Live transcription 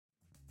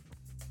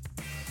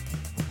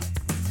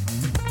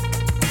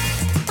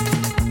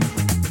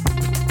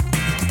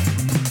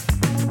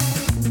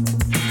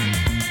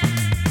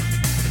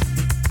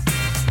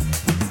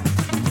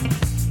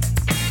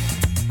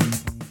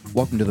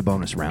Welcome to the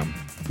bonus round.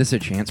 This is a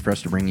chance for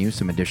us to bring you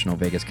some additional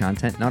Vegas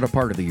content, not a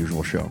part of the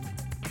usual show.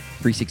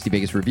 360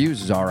 Vegas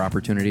Reviews is our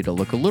opportunity to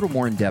look a little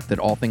more in depth at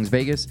all things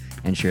Vegas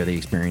and share the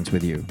experience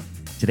with you.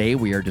 Today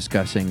we are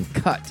discussing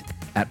Cut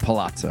at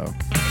Palazzo.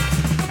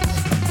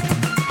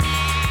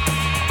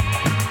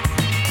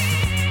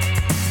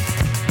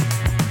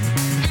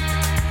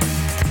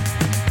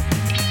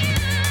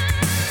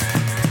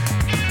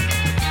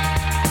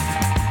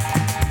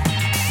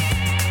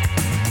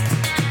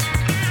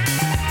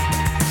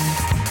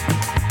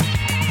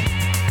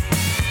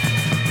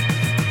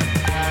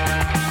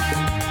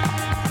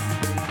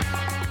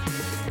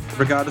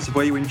 Regardless of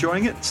where you're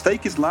enjoying it,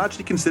 steak is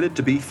largely considered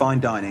to be fine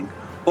dining,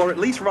 or at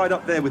least right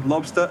up there with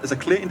lobster as a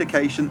clear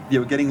indication that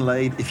you're getting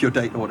laid if your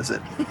date orders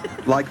it.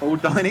 Like all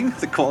dining,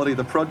 the quality of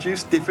the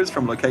produce differs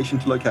from location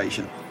to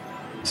location.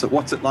 So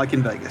what's it like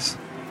in Vegas?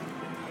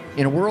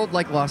 In a world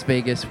like Las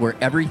Vegas, where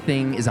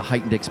everything is a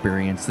heightened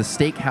experience, the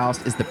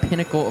steakhouse is the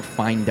pinnacle of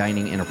fine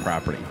dining in a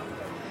property.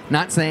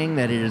 Not saying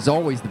that it is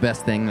always the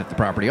best thing that the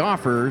property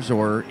offers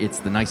or it's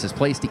the nicest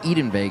place to eat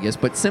in Vegas,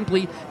 but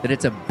simply that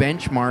it's a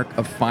benchmark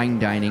of fine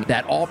dining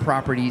that all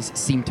properties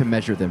seem to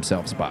measure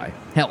themselves by.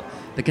 Hell,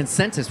 the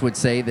consensus would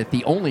say that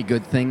the only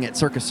good thing at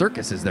Circus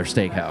Circus is their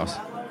steakhouse.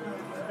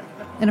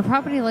 In a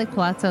property like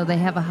Palazzo, they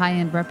have a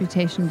high-end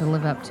reputation to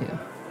live up to.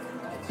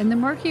 In the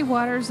murky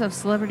waters of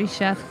celebrity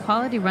chef,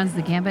 quality runs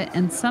the gambit,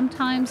 and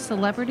sometimes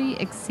celebrity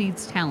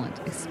exceeds talent,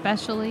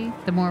 especially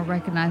the more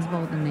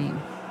recognizable the name.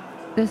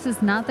 This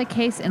is not the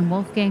case in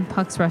Wolfgang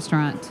Puck's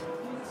restaurant,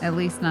 at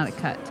least not at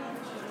Cut.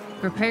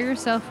 Prepare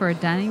yourself for a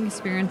dining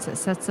experience that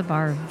sets the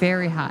bar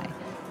very high,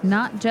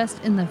 not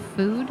just in the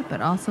food,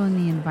 but also in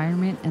the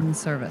environment and the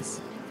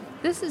service.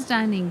 This is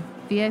dining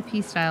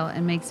VIP style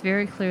and makes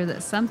very clear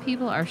that some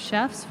people are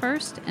chefs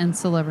first and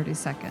celebrities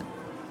second.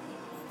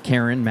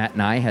 Karen, Matt,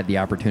 and I had the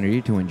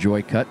opportunity to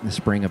enjoy Cut in the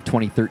spring of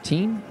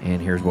 2013,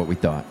 and here's what we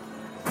thought.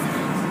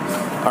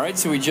 All right,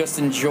 so we just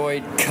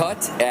enjoyed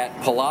Cut at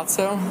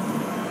Palazzo.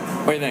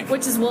 What do you think?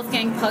 Which is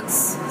Wolfgang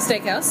Puck's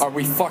steakhouse. Are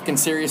we fucking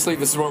seriously?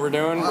 This is what we're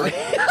doing?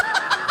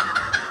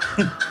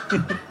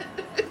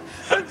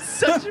 I'm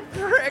such a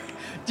prick.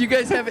 Do you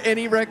guys have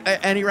any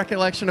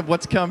recollection of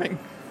what's coming?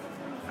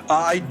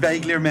 I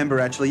vaguely remember,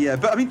 actually, yeah.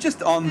 But I mean,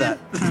 just on that,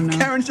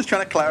 Karen's just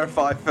trying to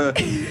clarify for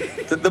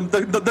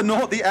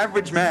the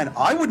average man.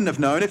 I wouldn't have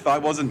known if I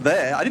wasn't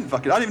there. I don't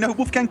even know who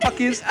Wolfgang Puck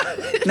is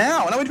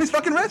now, and I went to his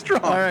fucking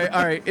restaurant. All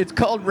right. It's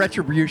called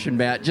Retribution,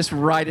 Matt. Just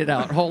write it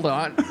out. Hold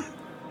on.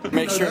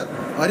 Make sure.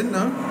 That. I didn't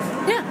know.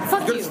 Yeah,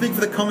 fuck you. Got to speak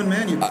for the common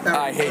man, you.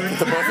 I hate that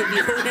the both of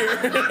you are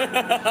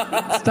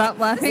here. Stop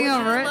laughing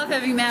over I it. love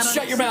having Matt on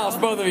Shut your mouths,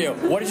 both of you.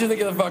 What did you think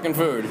of the fucking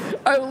food?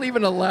 I will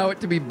even allow it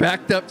to be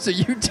backed up so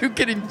you two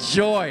can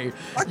enjoy.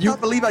 I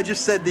can't believe I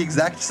just said the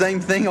exact same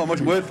thing,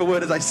 almost word for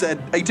word, as I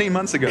said 18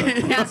 months ago.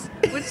 Yes,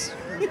 which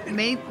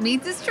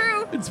means it's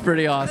true. It's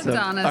pretty awesome. It's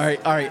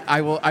honest. All right.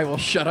 I will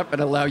shut up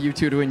and allow you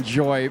two to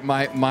enjoy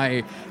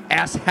my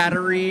ass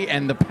hattery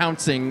and the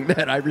pouncing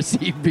that I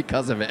received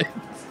because of it.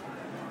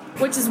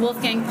 Which is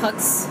Wolfgang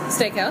Puck's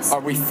steakhouse. Are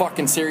we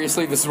fucking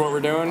seriously? This is what we're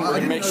doing? We're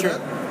gonna make sure.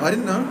 I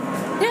didn't know.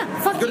 Yeah,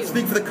 fuck You got to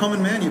speak for the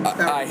common man, you.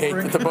 I hate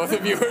that the both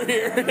of you are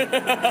here.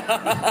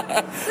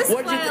 This is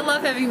why I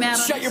love having Matt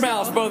on Shut your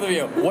mouths, both of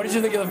you. What did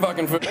you think of the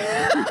fucking food?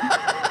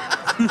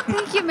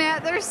 Thank you,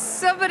 Matt. There's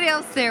somebody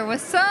else there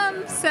with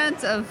some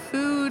sense of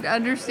food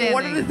understanding.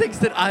 One of the things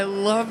that I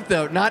love,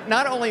 though,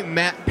 not only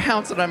Matt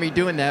pouncing on me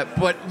doing that,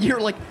 but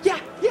you're like, yeah,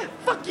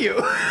 fuck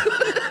you.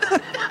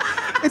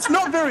 It's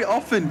not very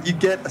often you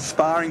get a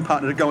sparring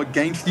partner to go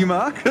against you,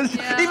 Mark. 'Cause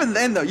even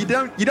then, though, you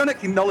don't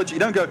acknowledge it. You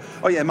don't go,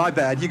 oh yeah, my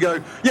bad. You go,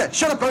 yeah,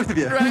 shut up, both of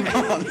you. Right.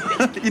 Move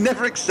on. You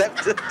never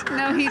accept it.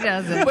 No, he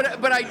doesn't.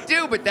 But I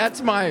do. But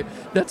that's my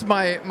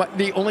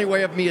the only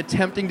way of me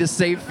attempting to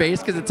save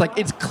face, because it's like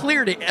it's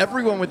clear to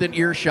everyone within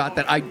earshot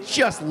that I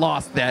just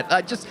lost that.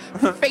 I just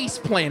face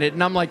planted,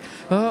 and I'm like,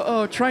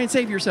 oh, try and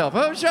save yourself.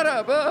 Oh, shut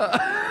up.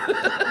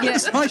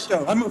 Yes, it's my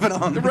show. I'm moving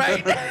on.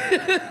 Right.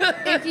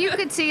 If you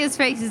could see his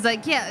face, he's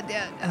like, yeah.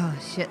 Oh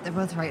shit, they're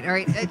both right. All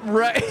right.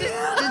 Right.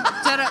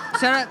 Just shut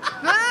up.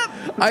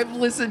 I've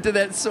listened to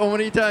that so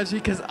many times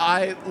because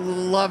I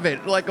love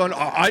it. Like on,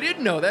 I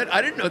didn't know that.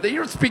 You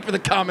don't speak for the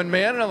common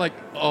man. And I'm like,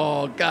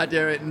 oh, God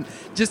damn it. And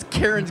just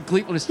Karen's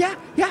gleefulness. Yeah,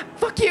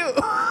 fuck you.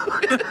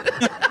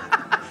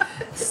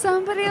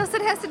 Somebody else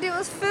that has to deal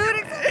with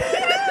food.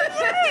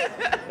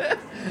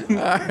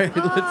 All right,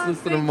 let's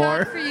listen to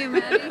more. For you,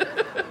 Maddie.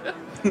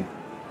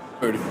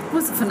 It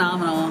was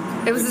phenomenal.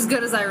 It was as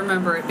good as I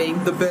remember it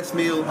being. The best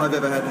meal I've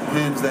ever had,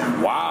 hands down.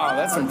 Wow,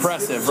 that's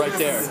impressive right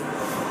there.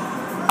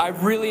 I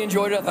really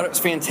enjoyed it. I thought it was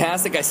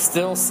fantastic. I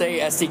still say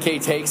STK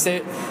takes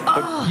it.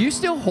 But you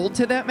still hold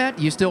to that, Matt?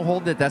 You still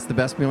hold that that's the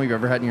best meal you've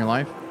ever had in your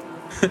life?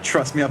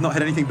 Trust me, I've not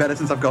had anything better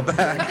since I've got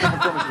back. I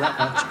promise you that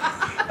much.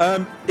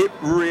 It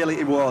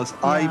was.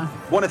 Yeah.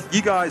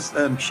 You guys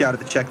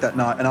shouted the check that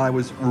night, and I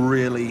was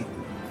really,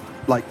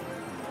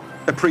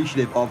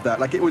 appreciative of that.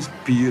 It was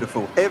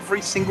beautiful.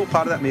 Every single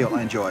part of that meal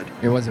I enjoyed.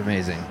 It was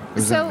amazing. It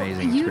was an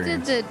amazing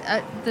experience. So you did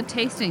the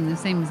tasting the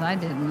same as I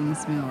did in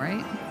this meal,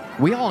 right?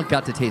 We all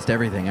got to taste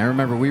everything. I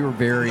remember we were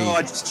very... No,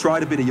 I just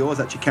tried a bit of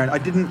yours, actually,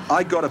 Karen.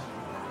 I got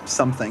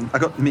something. I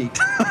got meat.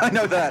 I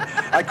know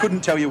that. I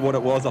couldn't tell you what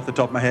it was off the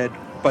top of my head,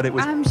 but it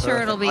was I'm sure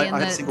perfect. it'll be in I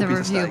had a single the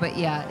piece of review, steak. but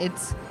yeah,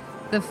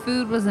 the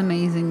food was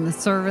amazing. The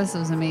service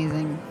was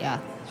amazing. Yeah,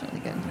 it's really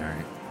good. All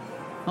right.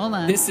 Hold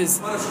on. This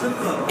is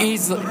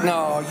easily.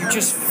 No, you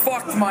just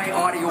fucked my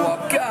audio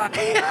up. God.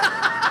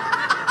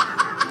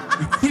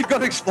 You've got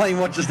to explain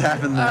what just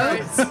happened there. All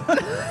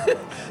right.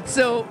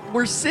 So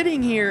we're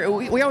sitting here.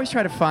 We always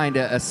try to find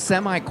a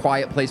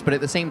semi-quiet place, but at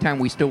the same time,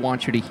 we still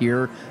want you to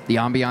hear the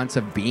ambiance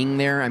of being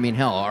there. I mean,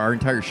 hell, our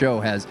entire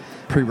show has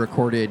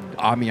pre-recorded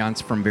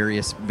ambiance from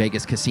various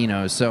Vegas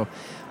casinos. So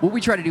what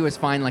we try to do is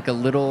find like a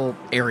little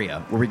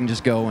area where we can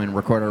just go and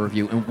record our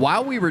review. And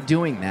while we were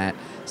doing that,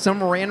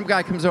 some random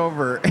guy comes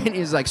over and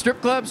he's like,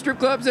 strip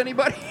clubs,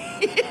 anybody?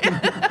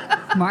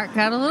 Mark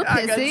got a little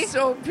I pissy. got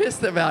so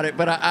pissed about it,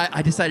 but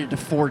I decided to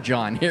forge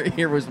on.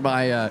 Here was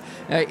my...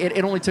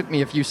 it only took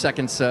me a few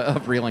seconds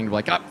of reeling,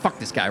 like, oh, fuck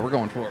this guy, we're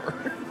going forward.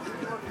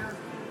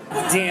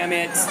 Damn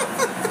it.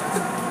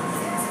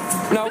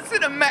 No.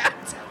 Listen to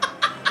Matt.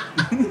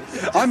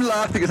 I'm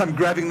laughing because I'm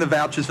grabbing the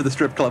vouchers for the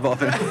strip club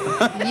off him.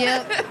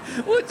 Yep.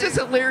 Well, it's just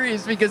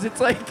hilarious because it's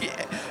like...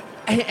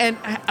 And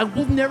I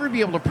will never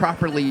be able to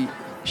properly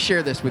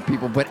share this with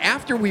people, but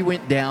after we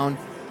went down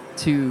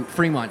to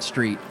Fremont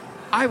Street,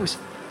 I was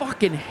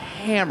fucking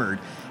hammered.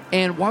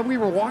 And while we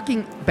were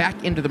walking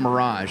back into the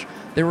Mirage,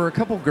 there were a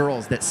couple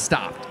girls that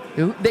stopped.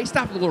 They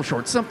stopped a little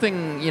short.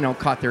 Something,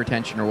 caught their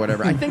attention or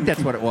whatever. I think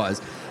that's what it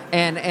was.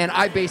 And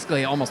I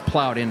basically almost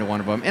plowed into one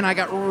of them, and I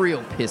got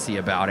real pissy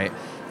about it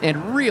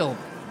and real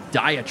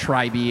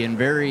diatribe and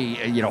very,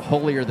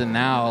 holier than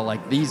thou.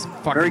 Like these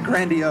fucking... Very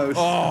grandiose.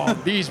 Oh,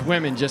 these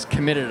women just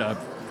committed a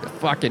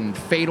fucking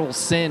fatal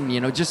sin,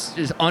 just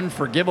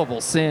unforgivable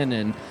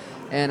sin.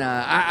 And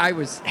I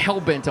was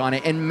hell-bent on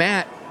it. And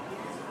Matt,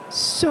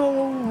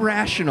 so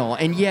rational,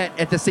 and yet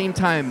at the same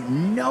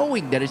time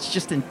knowing that it's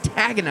just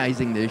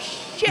antagonizing the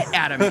shit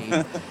out of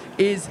me,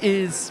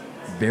 is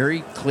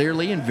very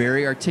clearly and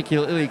very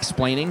articulately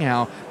explaining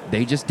how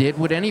they just did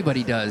what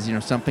anybody does.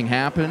 Something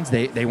happens.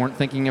 They weren't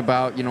thinking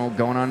about,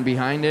 going on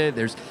behind it.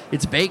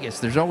 It's Vegas.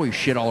 There's always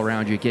shit all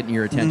around you getting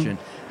your attention.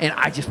 And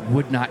I just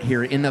would not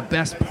hear it. And the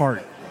best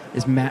part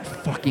is Matt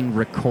fucking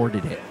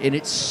recorded it. And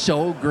it's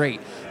so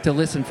great to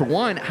listen, for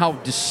one, how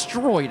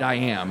destroyed I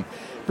am.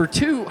 For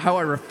two, how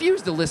I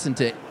refuse to listen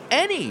to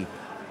any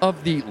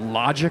of the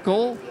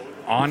logical,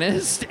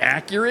 honest,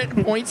 accurate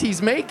points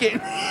he's making.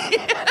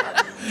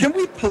 Can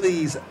we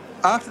please,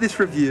 after this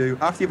review,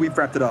 after we've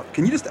wrapped it up,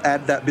 can you just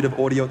add that bit of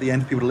audio at the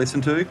end for people to listen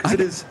to? Because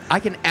it is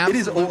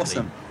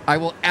awesome. I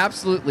will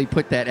absolutely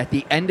put that at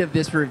the end of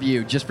this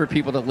review just for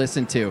people to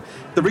listen to.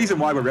 The reason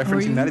why we're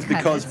referencing that is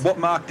because what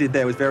Mark did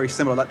there was very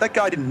similar. Like, that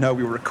guy didn't know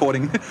we were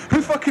recording.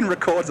 Who fucking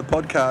records a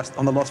podcast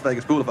on the Las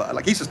Vegas Boulevard?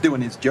 Like, he's just doing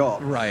his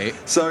job. Right.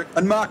 So,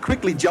 and Mark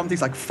quickly jumped.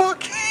 He's like,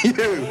 fuck you.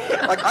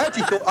 Like,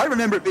 I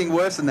remember it being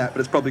worse than that,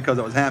 but it's probably because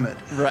I was hammered.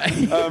 Right.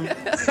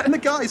 And the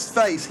guy's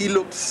face, he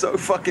looked so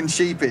fucking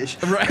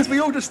sheepish. Right. Because we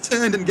all just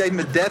turned and gave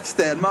him a death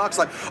stare. And Mark's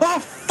like, oh,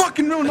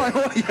 fucking ruined my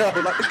audio.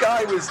 Like, the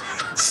guy was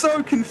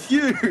so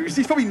confused.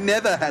 He's probably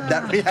never had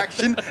that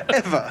reaction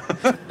ever.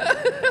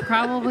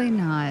 Probably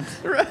not.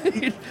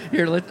 Right.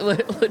 Here,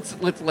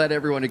 let's let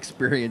everyone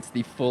experience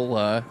the full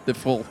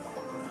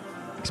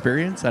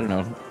experience. I don't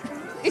know.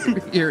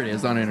 Here it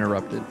is,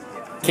 uninterrupted.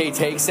 Kay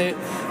takes it,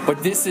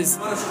 but this is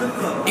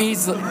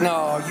easily.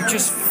 No, you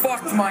just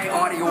fucked my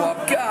audio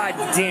up. God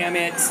damn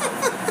it.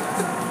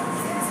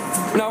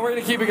 No, we're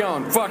gonna keep it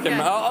going. Fuck him.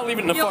 I'll leave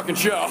it in the fucking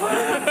show.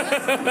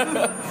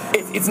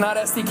 It's not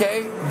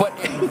SDK, but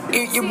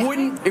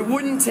it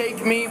wouldn't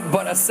take me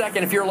but a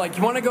second if you're like,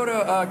 you want to go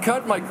to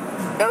cut? I'm like,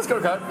 yeah, let's go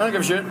to cut. I don't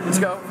give a shit. Let's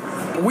go.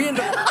 We end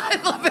up.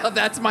 I love how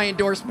that's my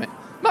endorsement.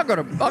 I'll go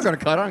to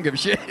cut. I don't give a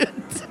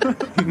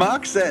shit.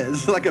 Mark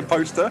says, like a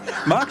poster,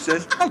 Mark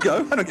says, I'll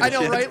go. I don't give a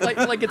shit. I know, right?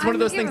 Like it's one of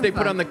those things they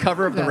put on the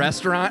cover of the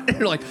restaurant. And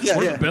you're like,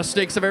 one of the best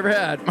steaks I've ever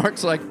had.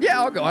 Mark's like, yeah,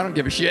 I'll go. I don't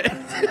give a shit.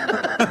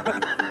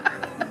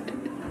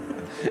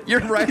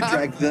 You're right.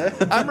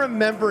 I'm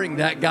remembering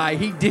that guy.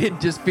 He did,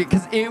 just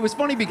because it was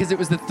funny, because it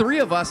was the three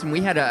of us, and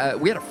we had a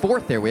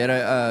fourth there. We had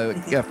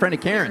a friend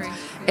of Karen's,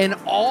 and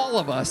all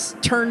of us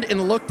turned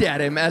and looked at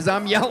him as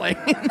I'm yelling.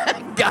 And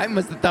that guy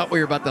must have thought we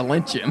were about to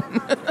lynch him.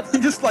 He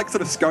just like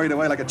sort of scurried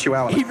away like a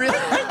chihuahua. He really.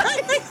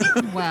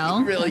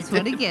 Well, really that's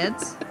what he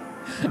gets.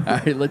 All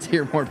right, let's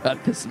hear more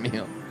about this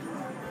meal.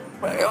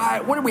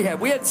 What did we have?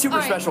 We had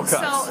super special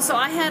cuts. So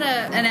I had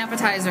an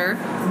appetizer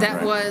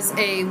that was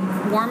a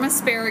warm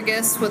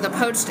asparagus with a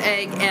poached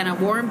egg and a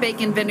warm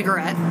bacon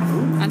vinaigrette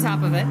on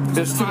top of it.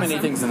 There's too many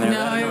things in there.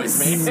 No, it was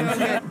so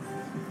good.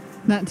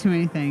 Not too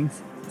many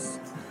things.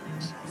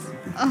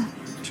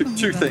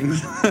 Two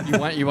things.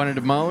 You wanted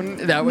to moan?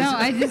 That was. No,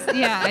 I just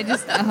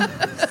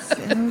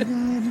so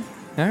good.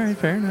 All right,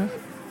 fair enough.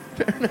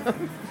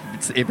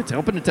 If it's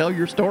helping to tell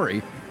your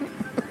story.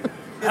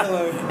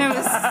 Hello. It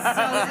was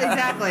so,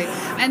 exactly.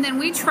 And then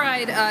we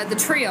tried the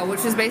trio,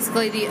 which was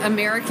basically the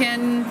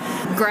American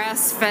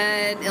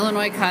grass-fed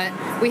Illinois cut.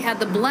 We had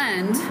the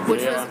blend,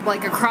 which was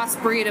like a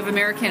crossbreed of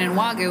American and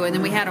Wagyu, and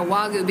then we had a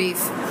Wagyu beef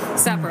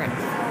separate.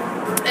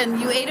 And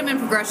you ate them in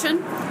progression,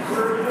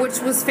 which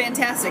was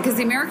fantastic because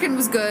the American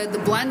was good, the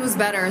blend was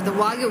better, the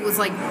Wagyu was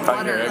like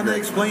butter. And they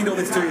explained all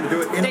this to you to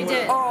do it in They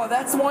did. Oh,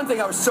 that's one thing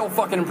I was so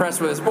fucking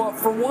impressed with. This. Well,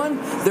 for one,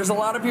 there's a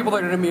lot of people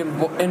that are going to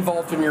be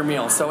involved in your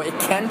meal, so it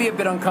can be a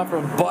bit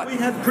uncomfortable, but We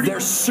had they're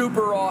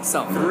super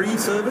awesome. 3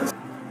 servers.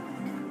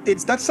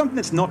 That's something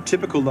that's not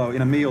typical though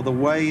in a meal. The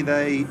way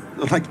they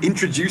like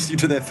introduce you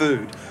to their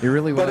food. It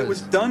really was. But it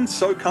was done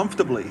so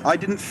comfortably. I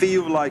didn't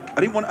feel like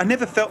I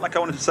never felt like I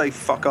wanted to say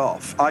fuck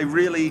off.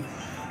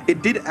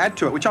 It did add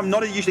to it, which I'm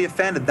not usually a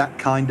fan of that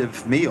kind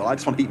of meal. I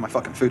just want to eat my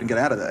fucking food and get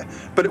out of there.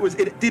 But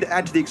it did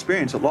add to the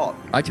experience a lot.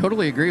 I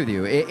totally agree with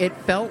you. It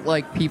felt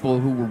like people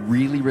who were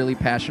really, really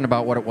passionate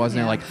about what it was, and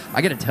they're like,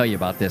 I got to tell you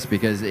about this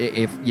because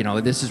if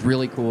this is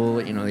really cool.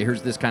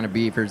 Here's this kind of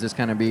beef, here's this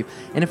kind of beef.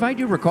 And if I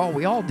do recall,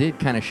 we all did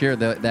kind of share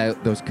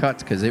those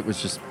cuts because it was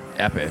just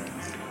epic.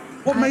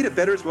 What made it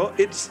better as well,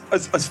 it's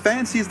as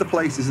fancy as the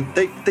place is,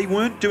 they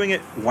weren't doing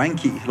it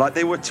wanky. Like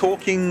they were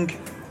talking,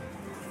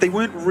 they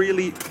weren't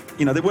really,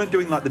 they weren't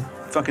doing like the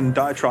fucking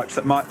diatribes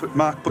that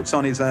Mark puts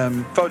on his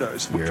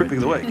photos tripping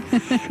of the week.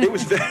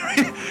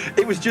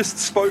 It was just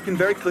spoken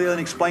very clearly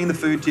and explained the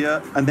food to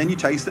you, and then you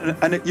taste it,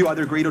 and you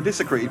either agreed or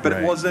disagreed. But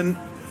Right.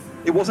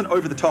 it wasn't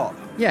over the top.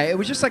 Yeah, it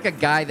was just like a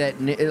guy that,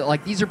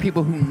 like, these are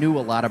people who knew a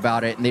lot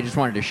about it, and they just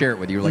wanted to share it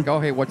with you. Like, oh,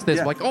 hey, what's this?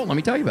 Yeah. Like, oh, let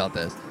me tell you about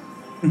this.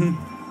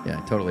 Yeah,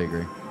 I totally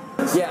agree.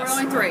 Yes. We're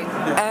only 3.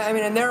 I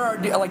mean, and there are,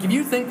 like, if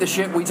you think the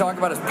shit we talk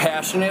about is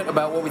passionate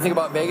about what we think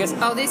about Vegas,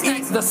 Oh, these guys-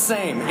 it's the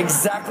same,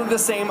 exactly the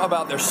same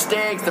about their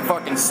steaks, the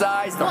fucking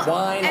size, the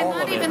wine, and all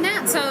not of even it.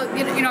 that. So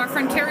our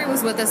friend Carrie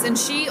was with us, and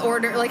she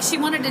ordered, like, she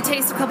wanted to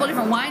taste a couple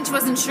different wines. She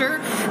wasn't sure.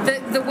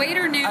 The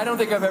waiter knew. I don't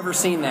think I've ever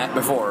seen that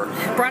before.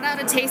 Brought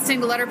out a tasting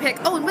to let her pick.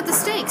 Oh, and with the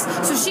steaks.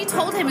 So she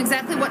told him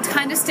exactly what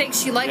kind of steak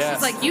she liked. Yes.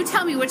 She's like, you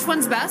tell me which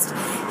one's best.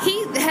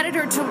 He headed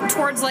her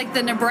towards like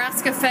the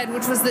Nebraska Fed,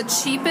 which was the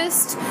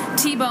cheapest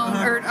T-bone,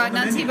 or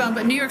not T-bone,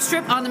 but New York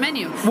strip on the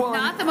menu. Well,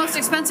 not the most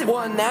expensive Well,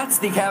 one. and that's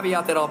the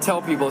caveat that I'll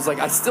tell people is like,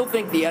 I still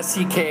think the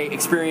STK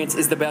experience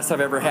is the best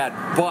I've ever had.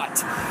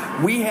 But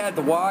we had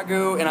the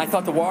Wagyu, and I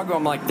thought the Wagyu,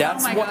 I'm like,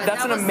 that's Oh my God,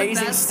 that's that an was the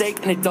amazing best.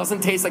 steak, and it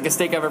doesn't taste like a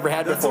steak I've ever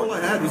had That's before. all I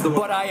had was the Wagyu.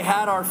 But I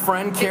had our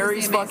friend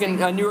Carrie's the fucking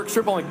amazing. New York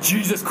strip. I'm like,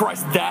 Jesus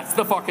Christ, that's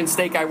the fucking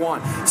steak I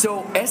want.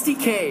 So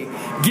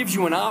STK gives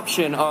you an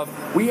option of,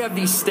 we have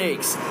these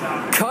steaks.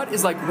 Cut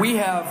is like, we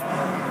have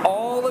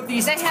all of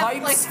these They have,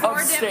 types like, four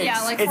of diff- steaks.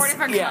 yeah, like, 4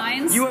 different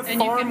kinds, You have and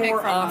you far can pick more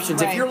from them.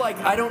 options. If Right. you're like,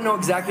 I don't know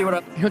exactly what I...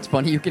 You know what's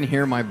funny? You can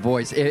hear my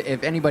voice.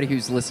 If anybody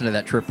who's listened to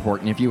that trip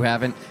report, and if you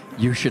haven't,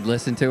 you should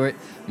listen to it.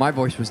 My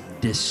voice was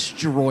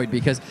destroyed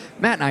because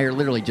Matt and I are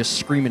literally just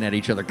screaming at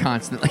each other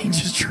constantly,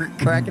 just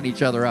cracking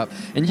each other up.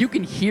 And you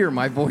can hear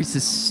my voice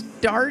is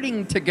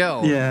starting to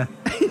go. Yeah.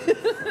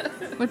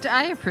 Which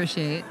I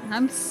appreciate.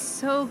 I'm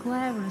so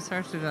glad when it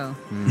starts to go.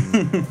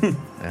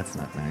 That's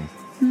not nice.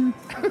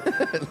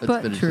 Let's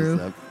But finish true.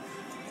 this up.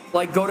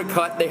 Like, go to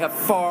Cut, they have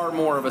far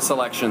more of a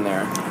selection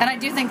there. And I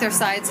do think their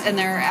sides and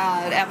their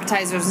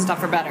appetizers and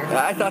stuff are better.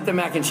 I thought the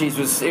mac and cheese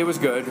was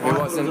good. It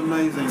wasn't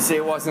amazing. See,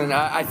 it wasn't.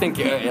 I think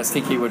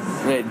STK would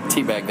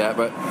teabag that,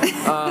 but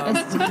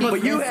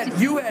but you had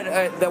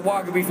that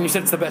Wagyu beef, and you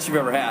said it's the best you've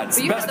ever had. It's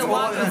But the you best, had the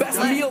Wagyu best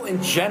fillet. meal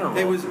in general.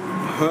 It was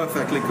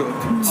perfectly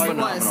cooked. It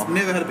was.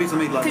 Never had a piece of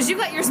meat like Because you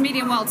got yours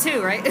medium well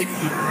too, right?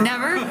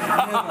 Never?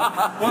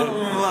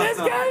 This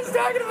guy's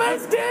talking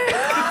about steak.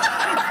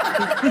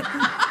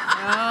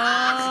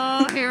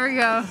 Oh, here we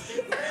go.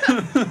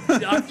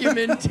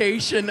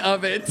 Documentation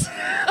of it.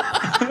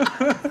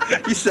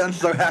 You sound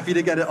so happy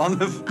to get it on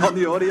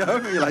the audio.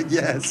 You're like,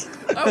 yes.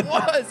 I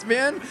was,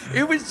 man.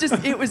 It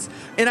was,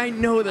 and I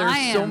know there's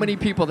I so am. many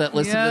people that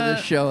listen to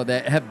this show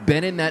that have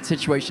been in that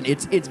situation.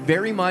 It's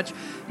very much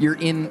you're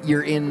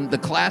in the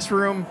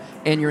classroom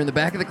and you're in the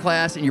back of the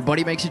class and your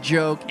buddy makes a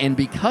joke, and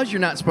because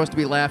you're not supposed to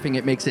be laughing,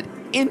 it makes it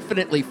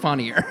infinitely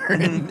funnier.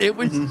 And it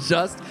was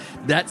just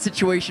that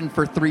situation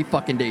for 3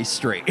 fucking days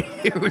straight.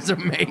 It was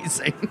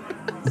amazing.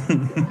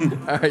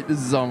 All right, this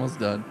is almost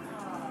done.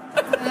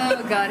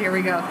 Oh God, here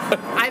we go.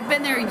 I've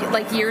been there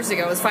like years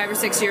ago. It was 5 or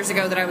 6 years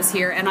ago that I was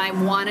here, and I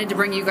wanted to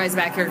bring you guys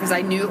back here because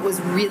I knew it was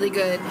really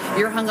good.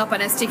 You're hung up on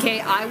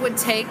STK. I would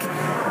take,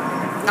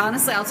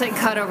 honestly, I'll take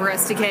Cut over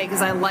STK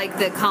because I like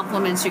the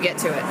compliments you get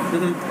to it.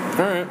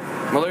 All right.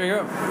 Well, there you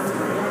go.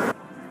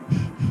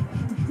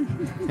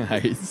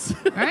 Nice.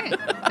 All right,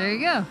 there you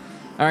go.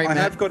 All right, I Matt.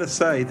 have got to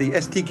say, the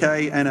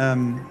STK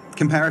and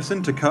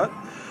comparison to Cut,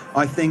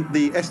 I think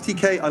the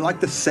STK, I like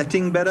the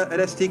setting better at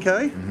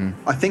STK.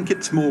 I think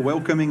it's more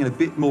welcoming and a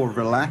bit more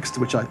relaxed,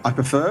 which I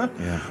prefer.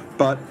 Yeah.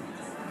 But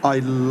I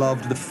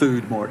loved the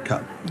food more at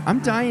Cut. I'm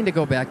dying to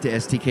go back to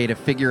STK to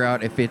figure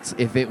out if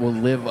it will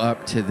live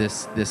up to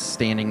this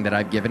standing that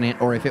I've given it,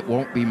 or if it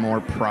won't be more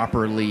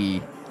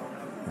properly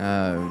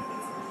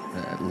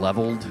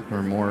leveled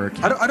or more.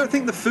 I don't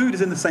think the food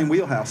is in the same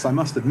wheelhouse, I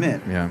must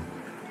admit. Yeah.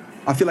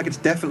 I feel like it's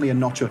definitely a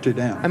notch or two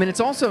down. I mean, it's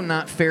also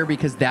not fair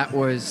because that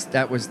was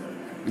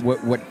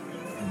what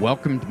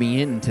welcomed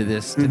me into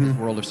this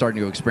world of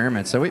starting to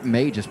experiment. So it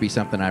may just be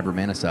something I've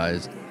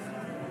romanticized.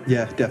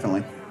 Yeah,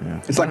 definitely.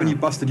 Yeah. It's like when you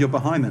busted your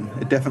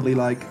Bahamian. It definitely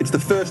it's the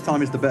first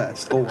time is the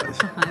best, always.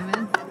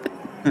 Hyman.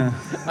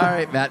 All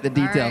right, Matt, the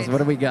details. right. What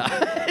do we got?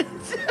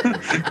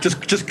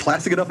 just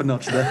classing it up a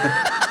notch there.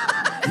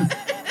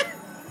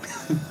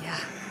 Yeah.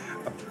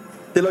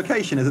 The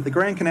location is at the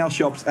Grand Canal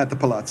Shops at the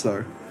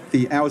Palazzo.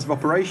 The hours of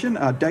operation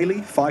are daily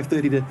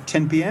 5:30 to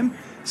 10 p.m.,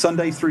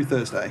 Sundays through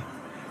Thursday.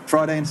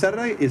 Friday and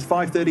Saturday is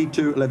 5:30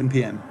 to 11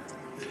 p.m.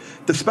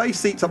 The space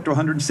seats up to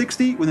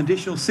 160 with an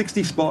additional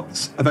 60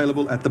 spots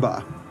available at the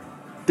bar.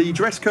 The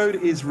dress code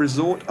is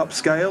resort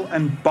upscale,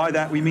 and by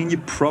that we mean you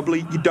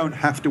don't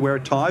have to wear a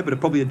tie, but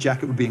probably a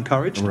jacket would be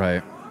encouraged.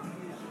 Right.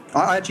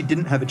 I actually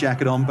didn't have a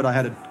jacket on, but I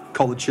had a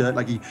collared shirt.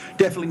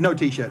 Definitely no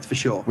t-shirts for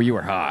sure. Well, you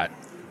were hot.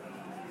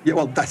 Yeah,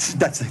 well, that's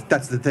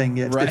the thing.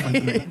 Yeah, it's Right. different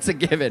to me. It's a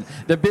given.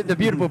 The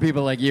beautiful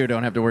people like you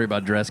don't have to worry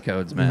about dress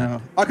codes, man.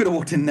 No. I could have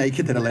walked in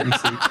naked, they'd have let me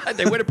see.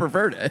 They would have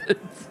preferred it.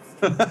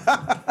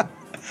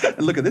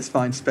 And look at this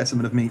fine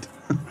specimen of meat.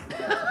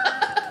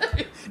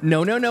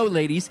 No,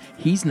 ladies.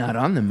 He's not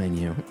on the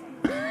menu.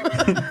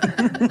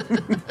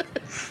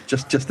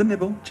 Just a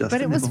nibble.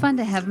 But it was fun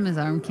to have him as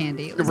arm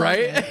candy. It was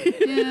Right? okay.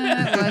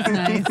 Yeah,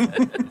 it was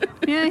nice.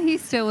 Yeah,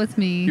 he's still with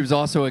me. He was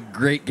also a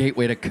great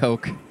gateway to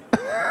Coke.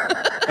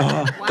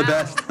 Oh, the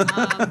best.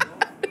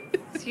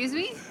 Excuse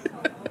me?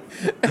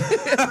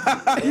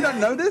 You don't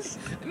know this?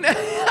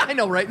 I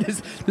know, right?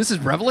 This is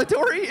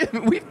revelatory.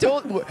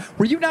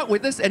 Were you not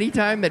with us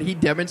anytime that he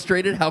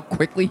demonstrated how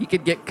quickly he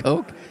could get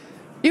Coke?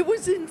 It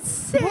was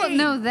insane. Well,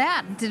 no,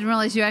 didn't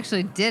realize you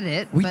actually did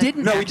it. We but-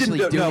 didn't No, we actually didn't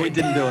do it. do No, it. we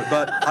didn't do it.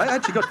 But I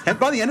actually got tempted.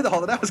 By the end of the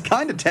holiday, I was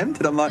kind of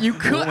tempted. I'm like, You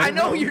could. "Oh, I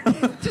know. no." You're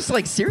just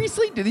like,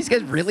 seriously? Do these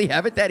guys really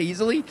have it that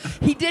easily?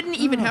 He didn't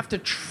even have to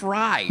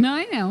try. No,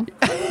 I know.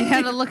 You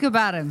had a look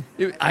about him.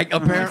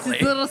 Apparently.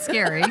 It's a little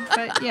scary,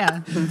 but yeah,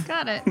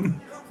 got it.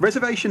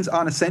 Reservations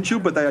aren't essential,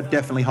 but they are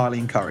definitely highly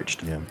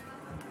encouraged. Yeah.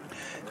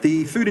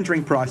 The food and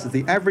drink prices,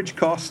 the average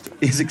cost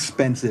is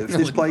expensive.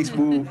 This place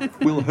will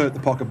hurt the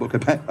pocketbook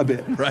a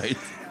bit. Right.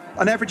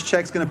 An average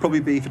check's going to probably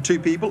be, for two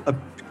people, a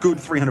good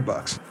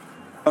 $300.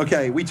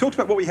 Okay, we talked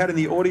about what we had in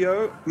the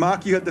audio.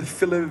 Mark, you had the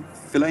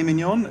filet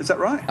mignon, is that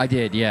right? I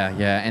did, yeah.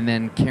 And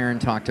then Karen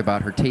talked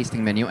about her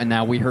tasting menu, and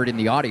now we heard in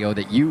the audio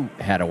that you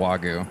had a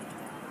Wagyu.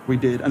 We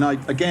did. And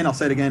I'll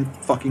say it again,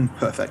 fucking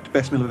perfect.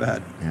 Best meal I've ever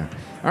had. Yeah.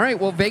 All right,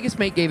 well, Vegas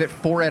Mate gave it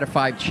 4 out of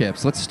 5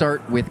 chips. Let's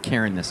start with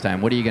Karen this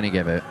time. What are you going to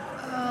give it?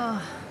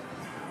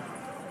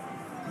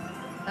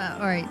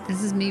 All right,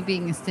 this is me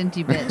being a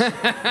stingy bitch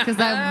because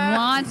I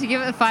want to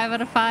give it 5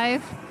 out of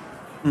 5.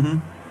 Mm-hmm.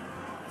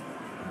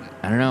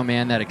 I don't know,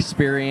 man. That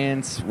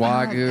experience,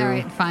 Wagyu. All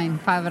right, fine,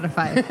 5 out of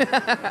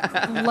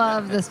 5.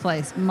 Love this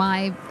place.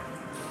 My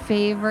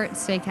favorite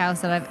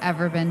steakhouse that I've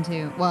ever been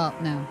to. Well,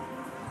 no.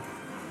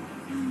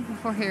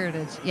 Before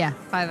Heritage. Yeah,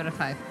 5 out of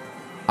 5.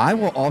 I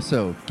will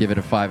also give it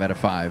a 5 out of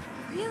 5.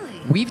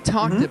 Really? We've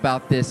talked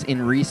about this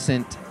in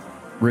recent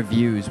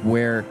reviews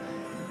where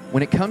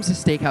when it comes to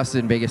steakhouses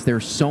in Vegas, there are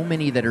so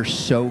many that are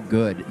so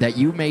good that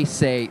you may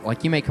say,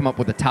 like, you may come up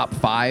with a top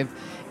 5,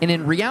 and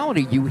in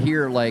reality, you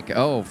hear, like,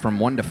 oh, from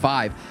 1 to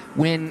 5,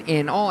 when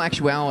in all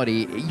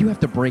actuality, you have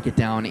to break it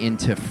down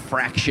into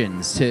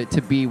fractions to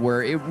be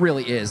where it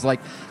really is. Like,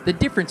 the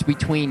difference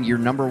between your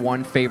number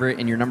 1 favorite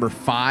and your number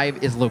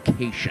 5 is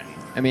location.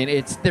 I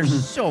mean,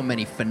 there's so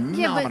many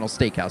phenomenal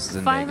steakhouses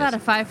in 5 Vegas. out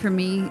of 5 for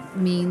me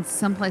means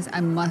someplace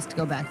I must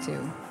go back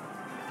to.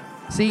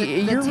 See,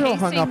 The you're real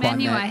hung tasting up on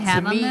menu that. I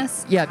had to on me,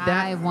 this, yeah,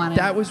 I wanted-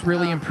 that was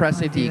really I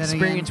impressive. wanna do The that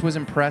experience again. was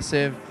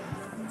impressive.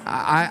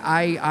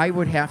 I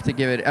would have to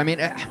give it. I mean,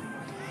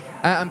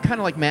 I'm kind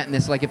of like Matt in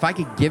this. Like, if I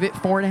could give it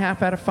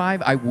 4.5 out of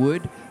 5, I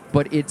would.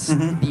 But it's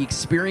the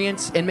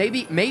experience, and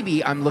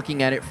maybe I'm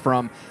looking at it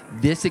from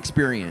this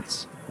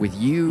experience with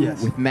you,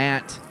 Yes. with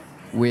Matt,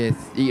 with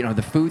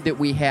the food that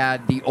we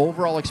had. The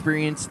overall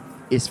experience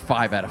is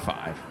 5 out of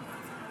 5.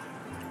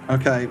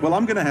 Okay, well,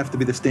 I'm going to have to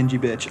be the stingy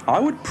bitch. I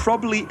would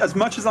probably, as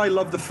much as I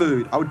love the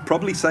food, I would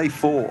probably say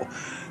 4.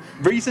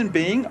 Reason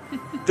being,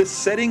 the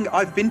setting,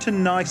 I've been to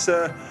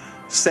nicer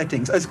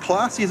settings. As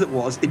classy as it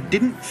was, it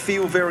didn't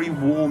feel very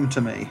warm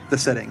to me, the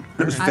setting.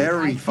 It was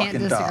very I fucking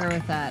can't disagree dark.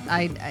 with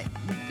that.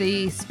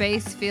 The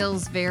space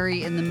feels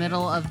very in the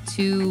middle of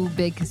 2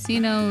 big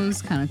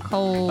casinos, kind of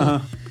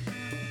cold.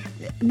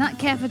 Not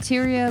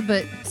cafeteria,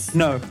 but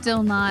No.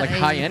 still not Like a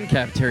high-end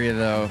cafeteria,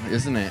 though,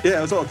 isn't it?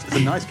 Yeah, it's a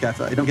nice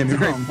cafe, don't get me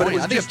wrong. But it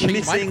was I think just I've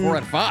changed mine to missing... 4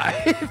 out of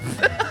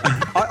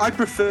 5. I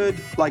preferred,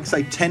 like,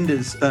 say,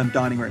 Tender's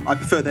dining room. I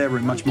prefer their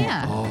room much more.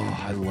 Yeah. Oh,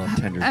 I love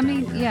tender. I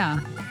mean, yeah,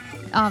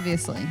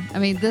 obviously. I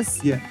mean,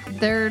 Yeah.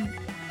 their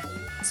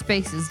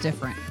space is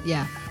different.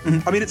 Yeah.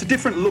 I mean, it's a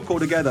different look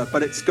altogether,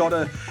 but it's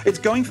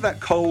going for that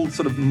cold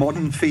sort of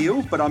modern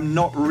feel, but I'm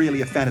not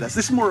really a fan of that. So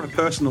this is more of a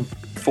personal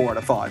 4 out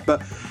of 5.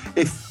 But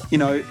if You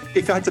know,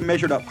 if I had to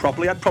measure it up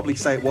properly, I'd probably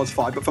say it was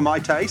 5, but for my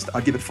taste,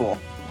 I'd give it 4.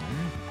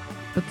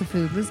 But the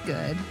food was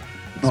good.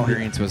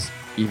 Experience was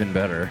even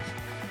better.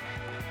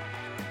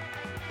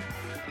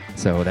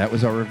 So that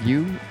was our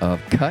review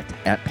of Cut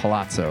at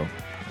Palazzo.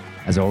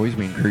 As always,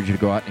 we encourage you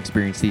to go out and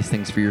experience these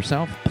things for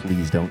yourself.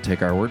 Please don't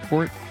take our word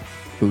for it.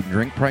 Food and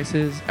drink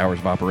prices, hours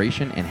of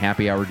operation, and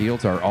happy hour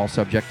deals are all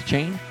subject to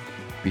change.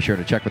 Be sure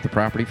to check with the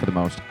property for the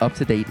most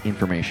up-to-date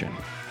information.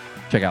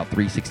 Check out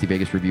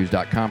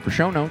 360vegasreviews.com for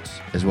show notes,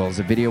 as well as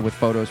a video with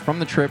photos from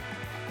the trip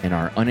and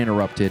our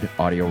uninterrupted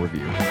audio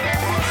review.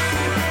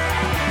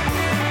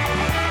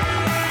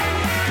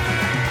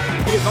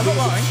 I'm not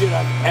lying. Shit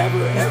I've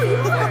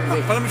ever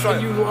But let me show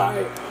and you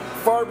lie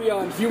far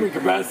beyond human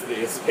capacity.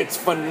 It's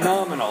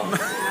phenomenal.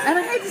 And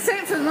I hate to say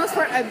it, for the most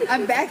part,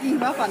 I'm backing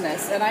him up on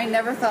this, and I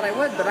never thought I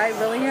would, but I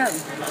really am.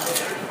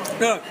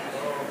 No.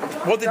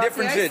 What the Drop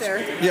difference the ice is? there.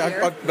 Yeah,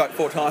 Here. I've about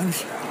 4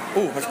 times.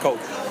 Oh, that's cold.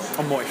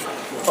 I'm moist.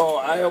 Oh,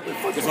 I hope it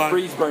fucking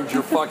freeze burns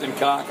your fucking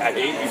cock. I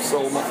hate you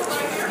so much.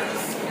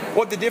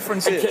 What the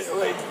difference I is?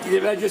 can't, wait,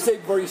 can I just say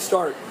before you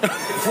start,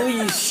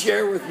 please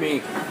share with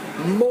me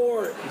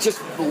more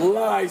just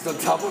lies on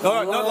top of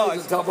No, not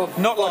lies. on top of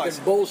Not fucking lies.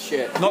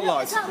 bullshit. Not No,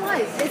 lies. it's not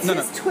lies. It's No,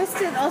 just no.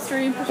 twisted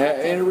Australian Yeah,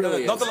 perspective. and it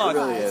really Not the is. lies. It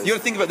really is. You got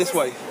to think about it this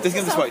way. Think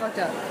of it this way. Fucked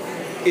up.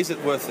 Is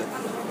it worth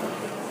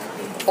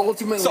it?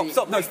 Ultimately,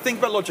 Stop. No, think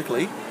about it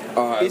logically.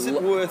 Is it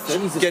worth it?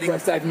 Jesus Getting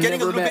Christ, I've a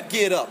never little met- bit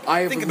geared up.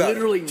 I have think about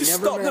literally it. Just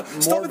never stop. met No,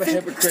 more stop of and a think.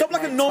 hypocrite Stop in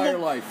like my a normal.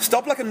 entire life.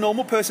 Stop like a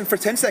normal person for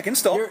 10 seconds.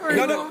 Stop. You're No, a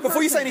no. normal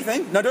Before you say person.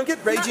 anything. No, don't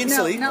get ragey and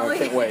silly. No, I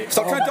can't wait.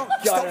 Stop Oh trying to my God,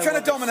 stop I trying to love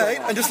this so dominate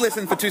much. and just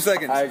listen for 2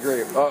 seconds. I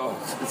agree. Oh,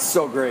 it's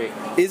so great.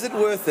 Is it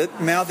worth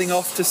it mouthing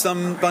off to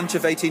some bunch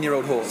of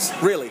 18-year-old whores?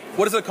 Really?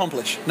 What does it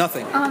accomplish?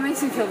 Nothing. Oh, it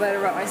makes me feel better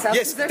about myself.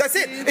 Yes, 'cause they're that's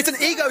it. huge. It's an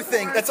ego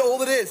thing. That's all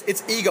it is.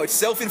 It's ego. It's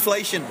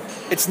self-inflation.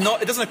 It's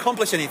not. It doesn't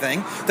accomplish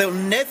anything. They'll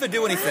never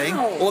do anything.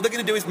 Wow. All they're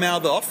going to do is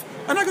mouth off,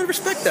 and I got to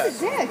respect that.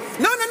 You're a dick.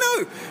 No.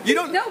 You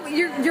don't No, but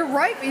you're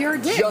right, but you're a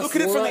dick. Just look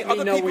at it from let the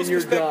me other know when people's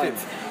you're perspective.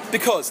 done.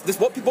 Because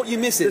what you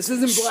miss is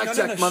This isn't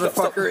blackjack, stop.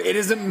 motherfucker. It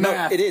isn't No,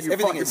 math. it is. You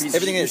Everything fucking is. piece of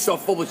Everything shit. is. You're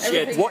so full of shit.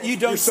 Everything What you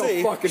don't You're so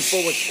see. fucking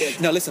full of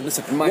shit. No, listen.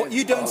 My- What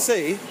you don't oh.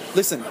 see,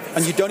 listen,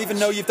 and you don't even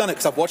know you've done it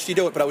because I've watched you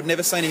do it, but I would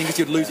never say anything because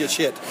you'd lose your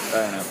shit. I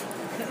don't know.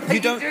 You you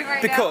don't doing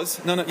right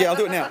because no, yeah, I'll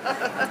do it now.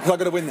 Because I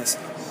got to win this,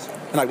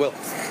 and I will.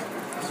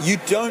 You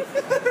don't.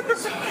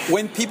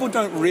 When people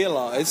don't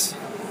realize,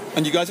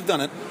 and you guys have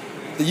done it,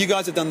 that you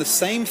guys have done the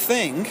same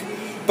thing,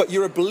 but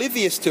you're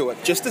oblivious to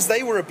it, just as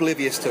they were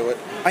oblivious to it,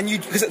 and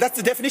because that's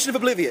the definition of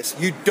oblivious.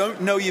 You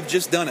don't know you've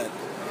just done it.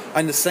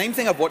 And the same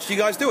thing, I've watched you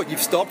guys do it.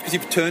 You've stopped because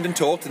you've turned and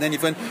talked, and then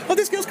you've went, oh,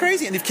 this girl's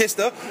crazy, and you've kissed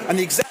her, and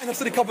I've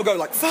seen a couple go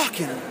like,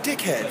 fucking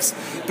dickheads.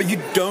 But you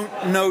don't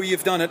know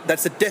you've done it.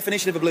 That's the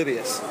definition of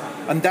oblivious.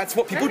 And that's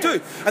what people do.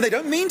 And they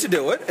don't mean to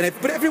do it,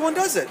 but everyone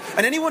does it.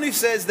 And anyone who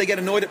says they get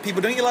annoyed at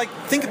people doing it, like,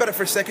 think about it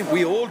for a second,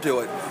 we all do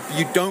it.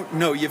 You don't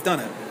know you've done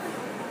it.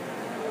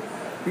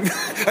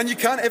 And you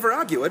can't ever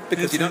argue it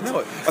because you don't know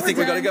it. I think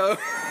we've got to go.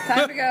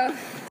 Time to go.